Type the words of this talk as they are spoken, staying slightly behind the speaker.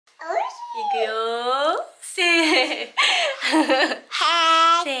くよー。せー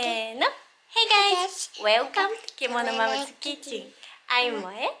の。Hey guys, welcome to Kimono Mama's Kitchen. I'm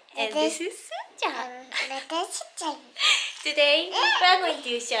Moe and this is Suja. Today we're going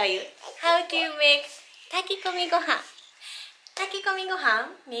to show you how to make Takikomi Gohan. Takikomi Gohan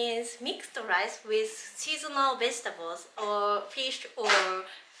means mixed rice with seasonal vegetables or fish or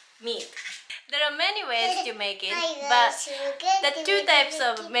meat. There are many ways to make it, but the two types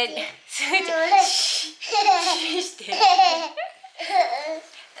of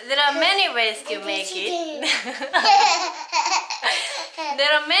There are many ways to make it.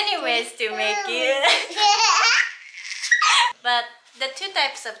 There are many ways to make it. But the two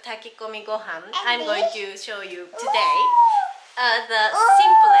types of Takikomi Gohan I'm going to show you today are the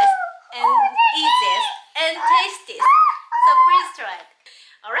simplest and easiest and tastiest. So please try it.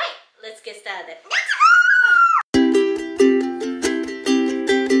 Alright, let's get started.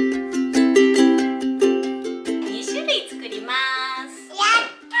 2種類作ります。やっ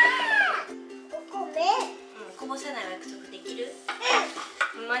たー。お米。こぼさない約束できる？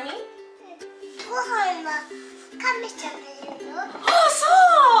ほんまに？ご飯は亀ちゃんがいるの？あ、そう。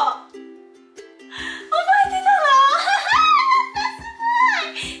覚えてたの？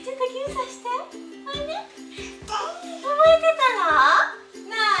すごい。ちょっと指さして。あれ？覚えてたの？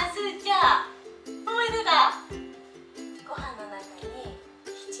なあ、すーちゃん、覚えてた？ご飯の中に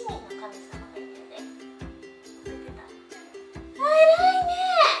7人の神様がいるよね。覚えてた？偉いね。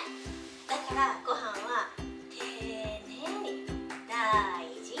だからご飯は丁寧に大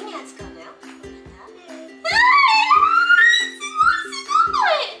事に扱うのよ。分かった？すご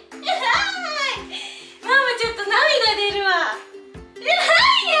い偉い。ママちょっと涙出るわ。偉いや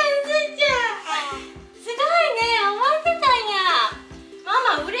ん、すーちゃん。すごいね、覚えてたんや。マ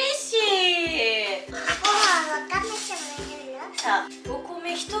マ嬉しい。ご飯は神様いるの？さあ、お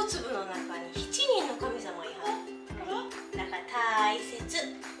米一粒の中に7人の神様いる。だから大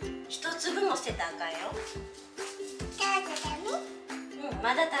切。一粒も捨てたらあかんよ。食べたらダメ？うん、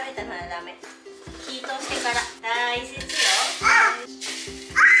まだ食べたならダメ。火通してから大切よ。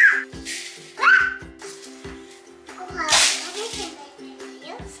ご飯は神様いる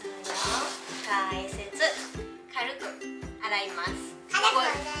よ。そうよ。大切。軽く洗います。軽く洗い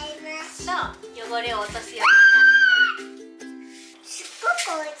ます。そう、汚れを落とすように。すっごく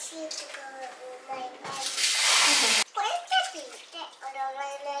美味しいところを思います。これちょっと言ってお願い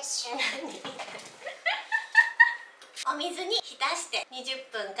ます。お水に浸して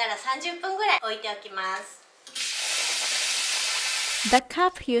20分から30分ぐらい置いておきます。The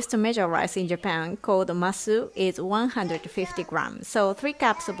cup used to measure rice in Japan, called masu, is 150 grams. So 3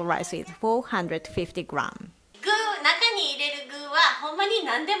 cups of rice is 450 grams. 具、中に入れる具はほんまに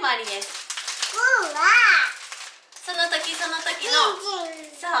何でもありです。具はその時その時の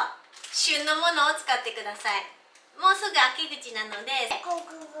そう旬のものを使ってください。もうすぐ秋口なので、今日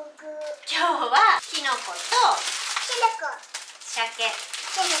はきのこと鮭。さ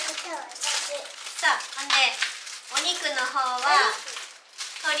あ、ほんでお肉の方は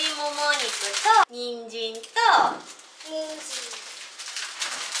鶏もも肉と人参とあ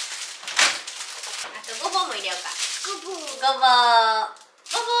とごぼうも入れようか。ごぼうは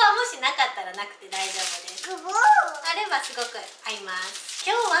もしなかったらなくて大丈夫です。あればすごく合います。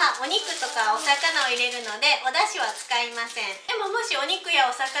今日はお肉とかお魚を入れるのでお出汁は使いません。でももしお肉や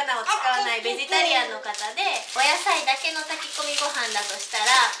お魚を使わないベジタリアンの方でお野菜だけの炊き込みご飯だとしたら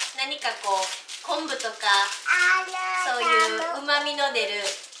何かこう昆布とかそういううまみの出る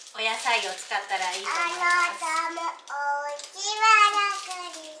お野菜を使ったらいいと思います。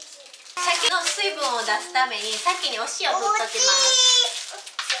鮭の水分を出すために先にお塩を振っときます。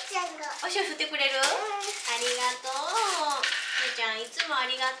お塩振ってくれる？ありがとう。すーちゃんいつもあ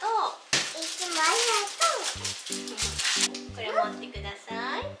りがとう。いつもありがとう。これ持ってくだ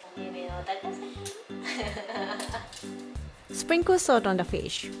さい。お目目の高さ。Sprinkle salt on the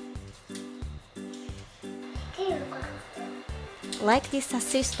fish. Like this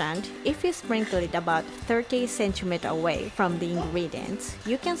assistant, if you sprinkle it about 30 centimeters away from the ingredients,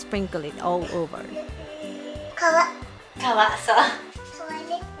 you can sprinkle it all over. 皮、そう。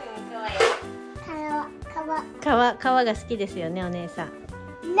皮が好きですよね、お姉さん。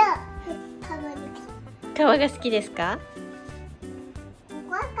皮が好きですか？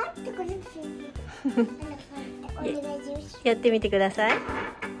やってみてください。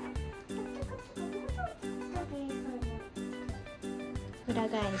裏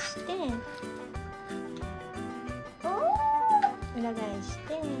返して裏返し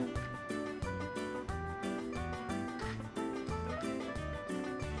て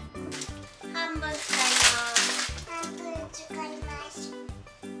半分使います。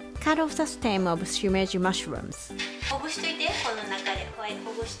Cut off the stem of shimeji mushrooms. ほぐしといて、この中で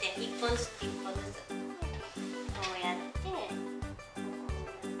ほぐして1本ずつ1本ずつこうやって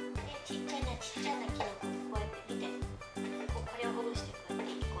ちっちゃなちっちゃなキノコこうやって見て、これをほぐしてこうやっ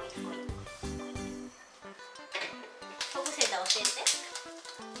て1個1個1個ほぐせたら教えて。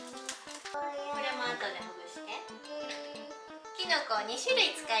これも後でほぐして。キノコを2種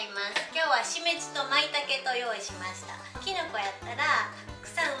類使います。今日はしめじと舞茸と用意しました。キノコやったらたく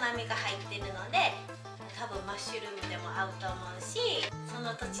さんうまみが入ってるので、多分マッシュルームでも合うと思うし、そ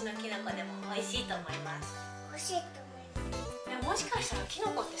の土地のキノコでも美味しいと思います。美味しいと思います。もしかしたらキ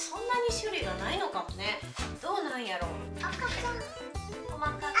ノコってそんなに種類がないのかもね。どうなんやろう。赤ちゃん。細か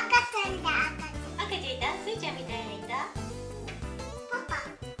く。赤ちゃんだ、赤ちゃん。赤ちゃんいた？スイちゃんみたいないた？パパ。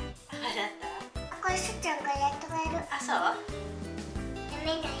パパだった？これスーちゃんがやってくれる。あ、そう？ダ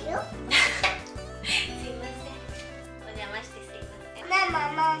メだよ。すいません。お邪魔してすいません。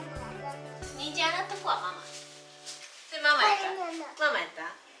ママ。人参洗っとくわ、ママ。それママやった？ママやった？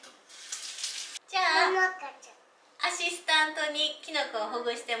じゃあ、アシスタントにキノコをほ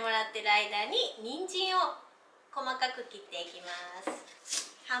ぐしてもらってる間に人参を細かく切っていきます。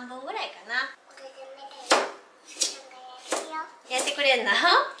半分ぐらいかな。これダメだよ。スーちゃんがやるよ。やってくれんの？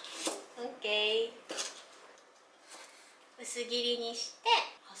オッケー。薄切りにして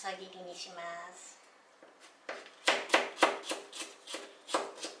細切りにします。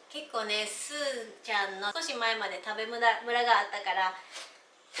結構ね、スーちゃんの少し前まで食べムラがあったから、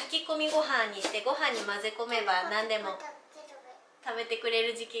炊き込みご飯にしてご飯に混ぜ込めば何でも食べてくれ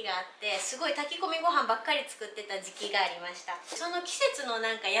る時期があって、すごい炊き込みご飯ばっかり作ってた時期がありました。その季節のな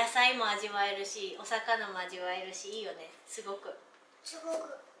んか野菜も味わえるし、お魚も味わえるし、いいよね、すごく。すご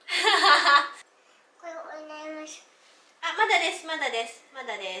く。これお願いします。あ、まだです、まだです、ま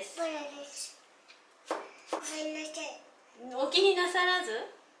だです。まだです。ごめんなさい。お気になさらず？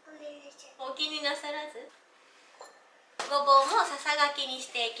ごめんなさい。お気になさらず？ごぼうもささがきに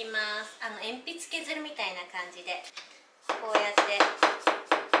していきます。鉛筆削るみたいな感じで、こうやって。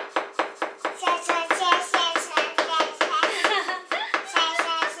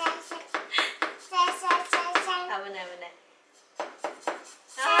危ない危ない。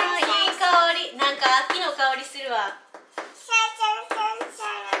ああ、いい香り。なんか秋の香りするわ。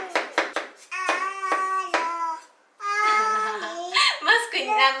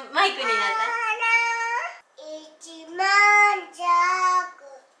マイクになった。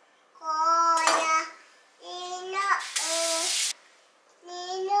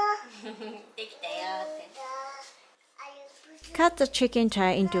できたよって。Cut the chicken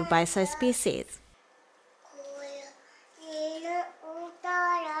thigh into bite-sized pieces.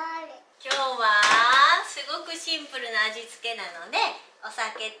 今日はすごくシンプルな味付けなので、お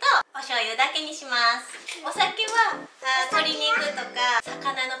酒とお醤油だけにします。お酒は鶏肉とか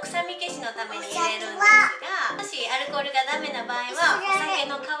魚の臭み消しのために入れるんですが、もしアルコールがダメな場合はお酒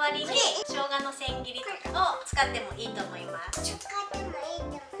の代わりに生姜の千切りとかを使ってもいいと思います。使ってもいいと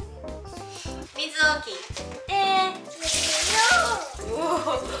思います。水を切って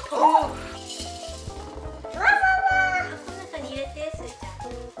この中に入れて、すーちゃん。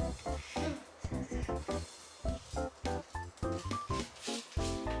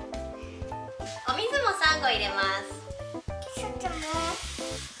お水も3個入れます。スーちゃんもス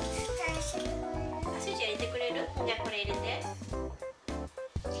ーちゃん入れてくれる？じゃあこれ入れて。は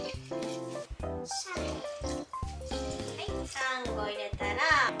い、3個入れたら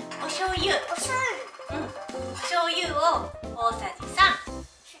お醤油。お醤油を大さじ3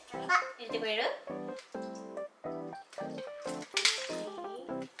入れてくれる？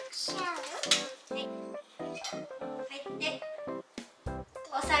はい。入って、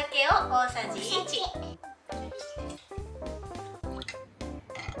お酒を大さじ1。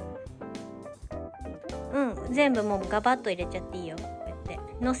全部もうガバッと入れちゃっていいよ。こうやって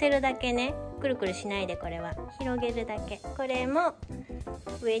のせるだけね。くるくるしないで、これは広げるだけ。これも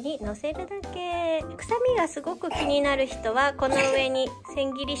上にのせるだけ。臭みがすごく気になる人はこの上に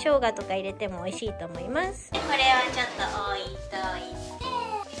千切り生姜とか入れても美味しいと思います。これはちょっと置いといて、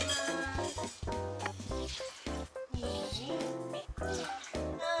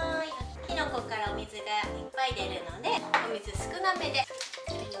はい、きのこからお水がいっぱい出るのでお水少なめで。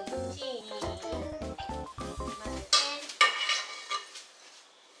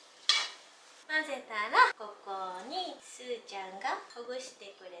混ぜたら、ここにすーちゃんがほぐし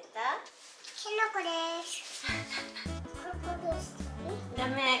てくれたきのこです。くるくるです。ダ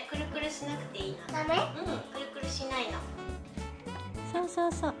メ、くるくるしなくていいの。ダメ？くるくるしないの。そうそ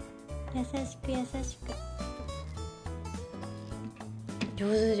うそう。優しく優しく。上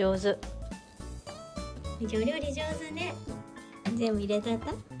手上手。お料理上手ね。全部入れたっ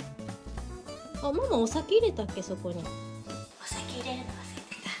た？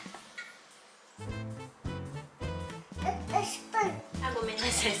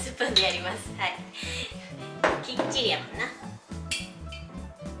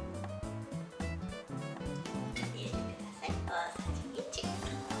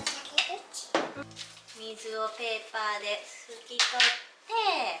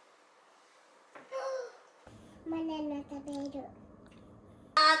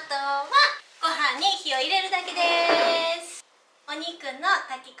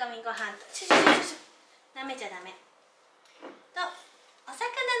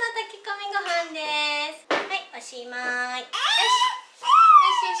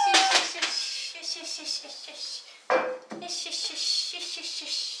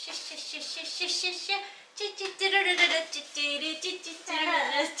お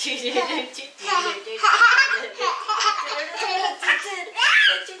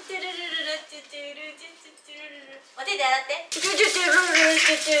手で洗って。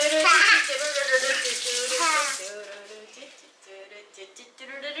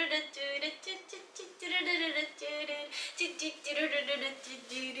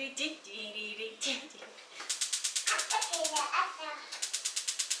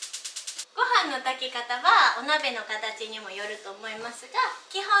ご飯の炊き方はお鍋の形にもよると思いますが、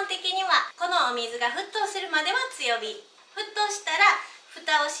基本的にはこのお水が沸騰するまでは強火、沸騰したら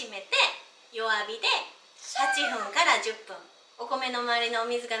蓋を閉めて弱火で8分から10分、お米の周りのお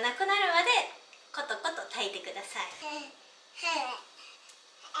水がなくなるまでコトコト炊いてください。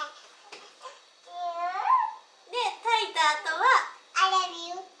で、炊いた後はI love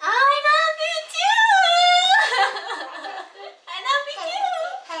you too! I love you too!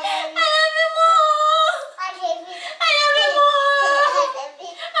 I love you more! I love you more! I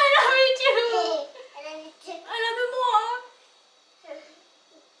love you too! I love you more!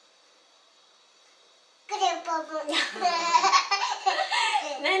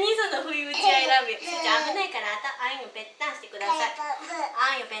 何その不意打ち I love you。ちょっと危ないからあんよぺったんしてください。あ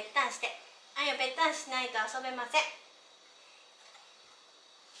んよぺったんして。あんよぺったんしないと遊べません。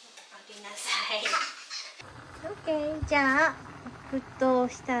開けなさい。OK。じゃあ沸騰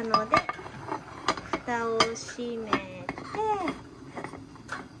したので蓋を閉めて、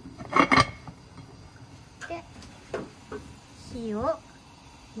で火を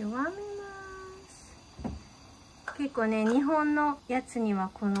弱めます。結構ね、日本のやつに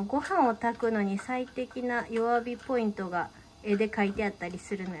はこのご飯を炊くのに最適な弱火ポイントが絵で書いてあったり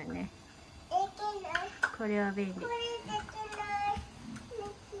するのよね。これは便利。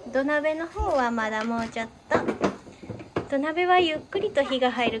土鍋の方はまだもうちょっと。土鍋はゆっくりと火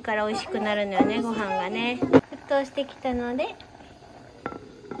が入るから美味しくなるのよね、ご飯がね。沸騰してきたので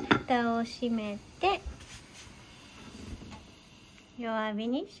蓋を閉めて弱火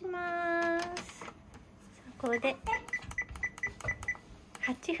にします。そこで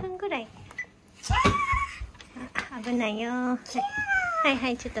8分ぐらい。あ、危ないよ。はいは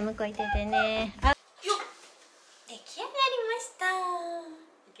い、ちょっと向こう行っててね。あ、よっ、出来上がりました。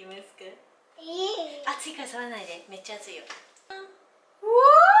いけますか？熱いから触らないで、めっちゃ熱いよ。う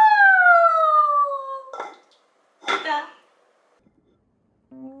わー！だ。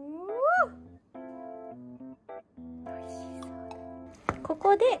こ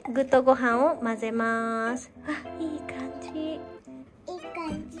こで具とご飯を混ぜます。あ、いい感じ。いい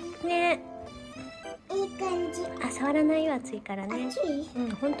感じ。ね。いい感じ。あ、触らないよ、熱いからね。う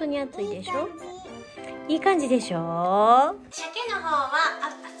ん、本当に熱いでしょ。いい感じでしょ。鮭の方は、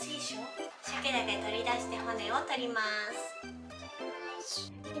熱いでしょ。鮭だけ取り出して骨を取ります。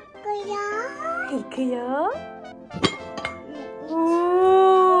いくよ。いくよ。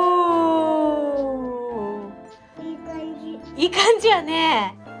いい感じや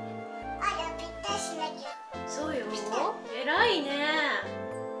ね。そうよ。偉いね。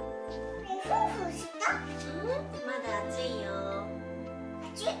まだ熱いよ。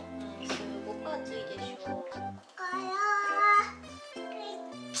熱い？すごく熱いでしょ。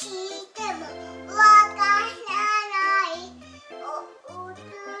聞いてもわからない。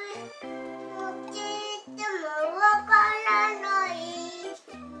聞いてもわからない。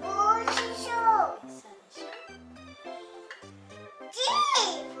おいしそう。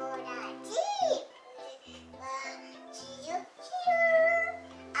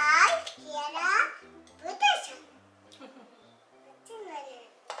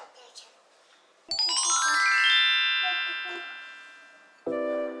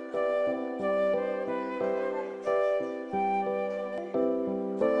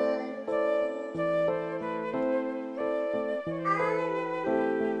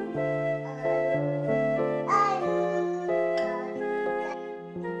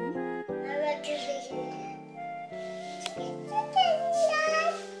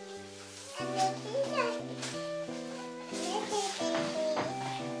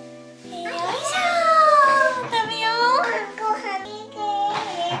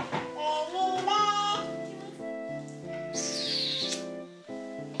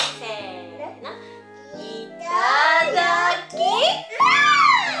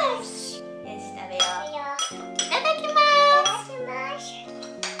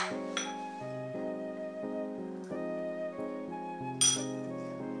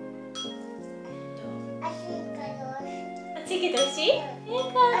つけてほしい？こ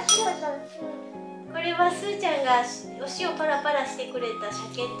れはすーちゃんがお塩パラパラしてくれた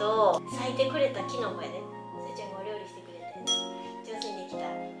鮭と裂いてくれたキノコやで。すーちゃんがお料理してくれて上手にできた。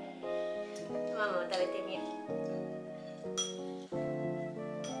ママも食べてみよう。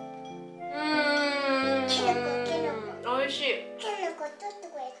おいしい。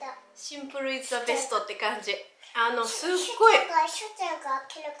シンプルイズザベストって感じ。すっごい。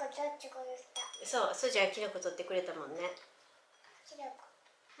そう、すーちゃんがキノコ取ってくれたもんね。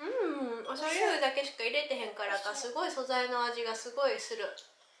お醤油だけしか入れてへんからか、すごい素材の味がすごいする。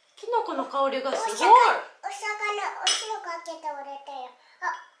キノコの香りがすごい。お塩かけて折れたよ。あ、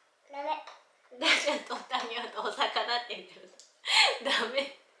ダメ。ダちゃんとったにはお魚って言ってる。ダ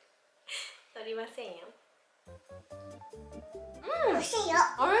メ。取りませんよ。美味しいよ。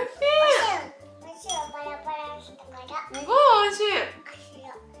おいしい。お塩パラパラしたから。すごいおいしい。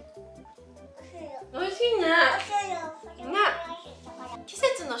お塩。おいしいね。お塩。季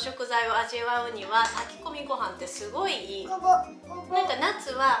節の食材を味わうには炊き込みご飯ってすごいいい。なんか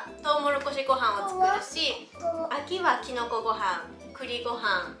夏はトウモロコシご飯を作るし、秋はきのこご飯、栗ご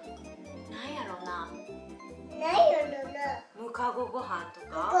飯、なんやろな。むかごご飯と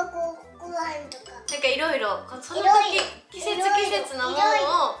か。なんかいろいろその時季節のものを、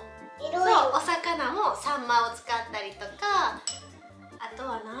そうお魚もサンマを使ったりとか、あと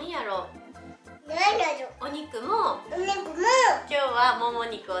はなんやろ。お肉も今日はもも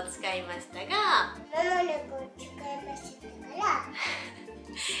肉を使いましたが、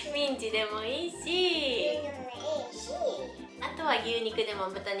ミンチでもいいし、あとは牛肉でも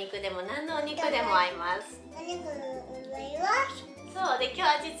豚肉でも何のお肉でも合います。そうで、今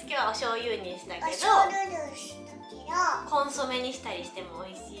日味付けはお醤油にしたけど、コンソメにしたりしても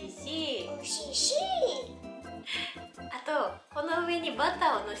美味しいし、あとこの上にバタ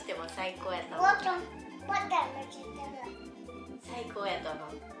ーをのしても最高やと思う。最高やと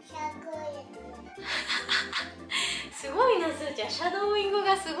思う。すごいな、すーちゃん。シャドーイング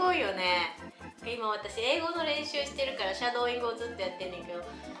がすごいよね。今私英語の練習してるからシャドーイングをずっとやってんねんけど、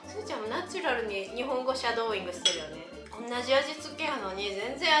すーちゃんもナチュラルに日本語シャドーイングしてるよね。同じ味付けやのに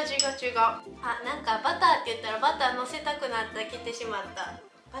全然味が違う。あ、なんかバターって言ったらバターのせたくなったきてしまった。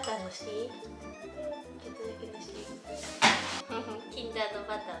バターのしていい？ちょっとだけのしていい？キンダーの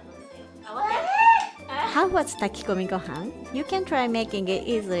バターのせよう。あ、わかる。How was Takikomi Gohan? You can try making it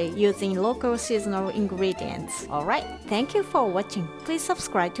easily using local seasonal ingredients. Alright, thank you for watching. Please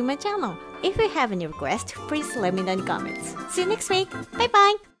subscribe to my channel. If you have any requests, please let me know in the comments. See you next week. Bye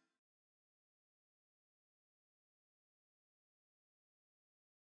bye!